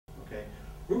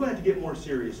We're going to have to get more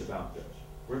serious about this.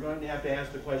 We're going to have to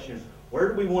ask the question, where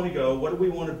do we want to go? What do we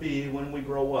want to be when we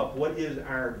grow up? What is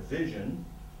our vision?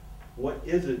 What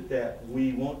is it that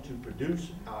we want to produce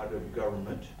out of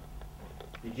government?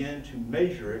 Begin to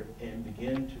measure it and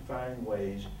begin to find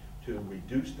ways to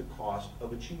reduce the cost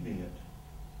of achieving it.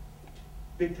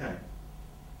 Big time.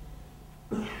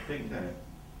 Big time.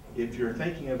 If you're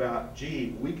thinking about,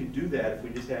 gee, we could do that if we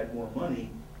just had more money,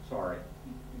 sorry.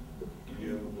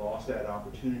 You lost that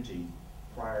opportunity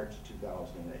prior to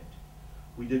 2008.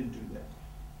 We didn't do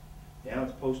that. Now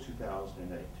it's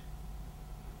post-2008.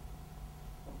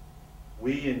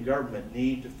 We in government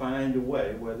need to find a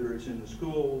way, whether it's in the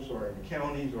schools or in the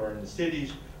counties or in the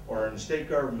cities or in the state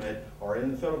government or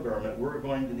in the federal government, we're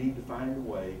going to need to find a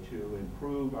way to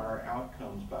improve our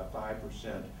outcomes by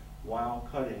 5% while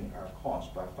cutting our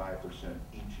costs by 5%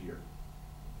 each year.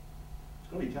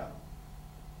 It's going to be tough.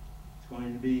 It's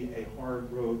going to be a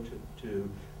hard road to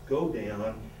go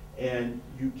down, and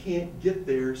you can't get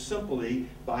there simply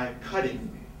by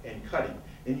cutting and cutting.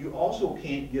 And you also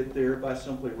can't get there by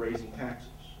simply raising taxes.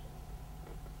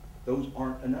 Those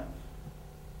aren't enough.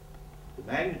 The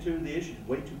magnitude of the issue is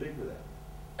way too big for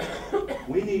that.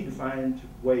 We need to find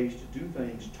ways to do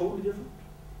things totally different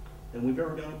than we've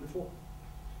ever done it before.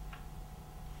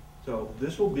 So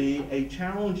this will be a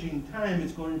challenging time.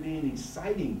 It's going to be an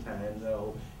exciting time,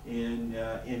 though,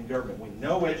 in government. We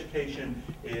know education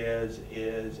is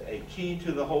a key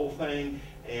to the whole thing,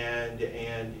 and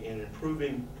in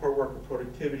improving pro-worker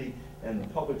productivity, and the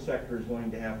public sector is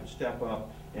going to have to step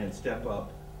up and step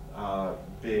up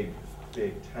big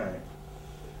time.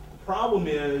 The problem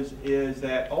is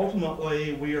that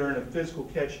ultimately we are in a fiscal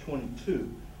catch-22,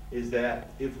 is that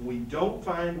if we don't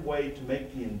find a way to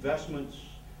make the investments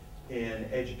in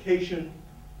education,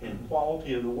 in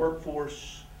quality of the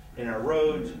workforce, in our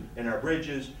roads, in our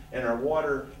bridges, in our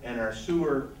water, and our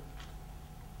sewer.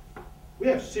 We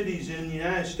have cities in the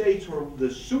United States where the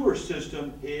sewer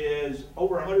system is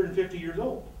over 150 years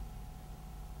old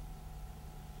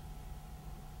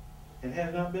and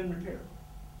has not been repaired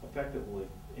effectively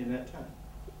in that time.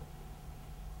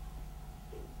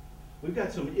 We've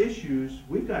got some issues.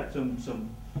 We've got some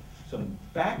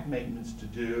back maintenance to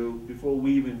do before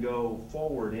we even go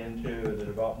forward into the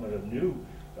development of new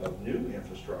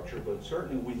infrastructure. But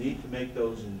certainly we need to make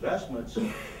those investments.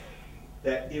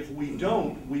 That if we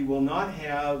don't, we will not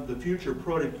have the future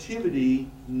productivity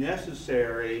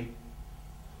necessary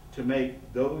to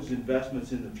make those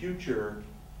investments in the future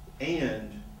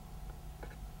and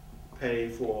pay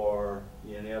for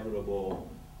the inevitable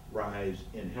rise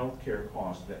in healthcare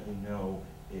costs that we know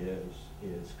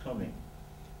is coming.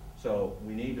 So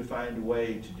we need to find a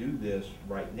way to do this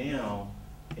right now,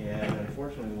 and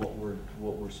unfortunately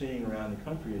what we're seeing around the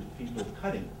country is people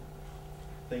cutting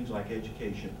things like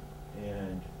education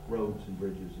and roads and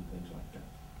bridges and things like that.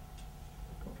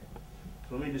 Okay.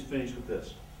 So let me just finish with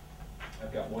this.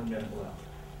 I've got 1 minute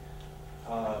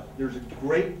left. There's a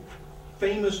great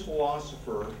famous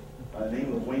philosopher by the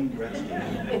name of Wayne Gretzky.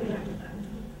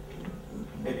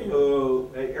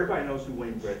 Everybody knows who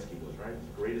Wayne Gretzky was, right? He's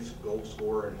the greatest goal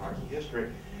scorer in hockey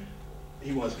history.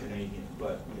 He was Canadian,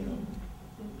 but you know,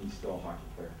 he's still a hockey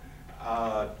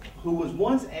player. Who was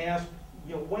once asked,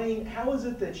 you know, Wayne, how is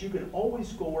it that you can always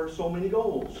score so many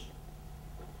goals?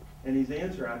 And his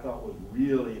answer, I thought, was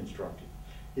really instructive.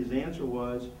 His answer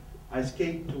was, I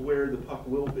skate to where the puck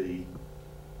will be,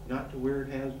 not to where it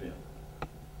has been.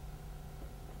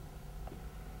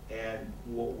 And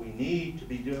what we need to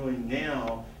be doing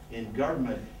now in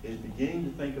government is beginning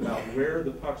to think about where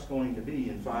the puck's going to be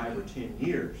in 5 or 10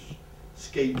 years.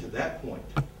 Skate to that point,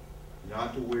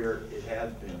 not to where it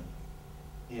has been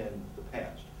in the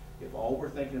past. If all we're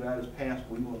thinking about is past,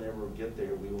 we will never get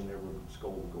there. We will never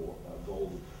score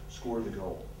the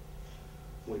goal.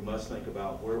 We must think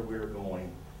about where we're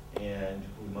going, and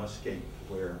we must skate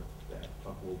to where that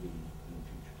puck will be.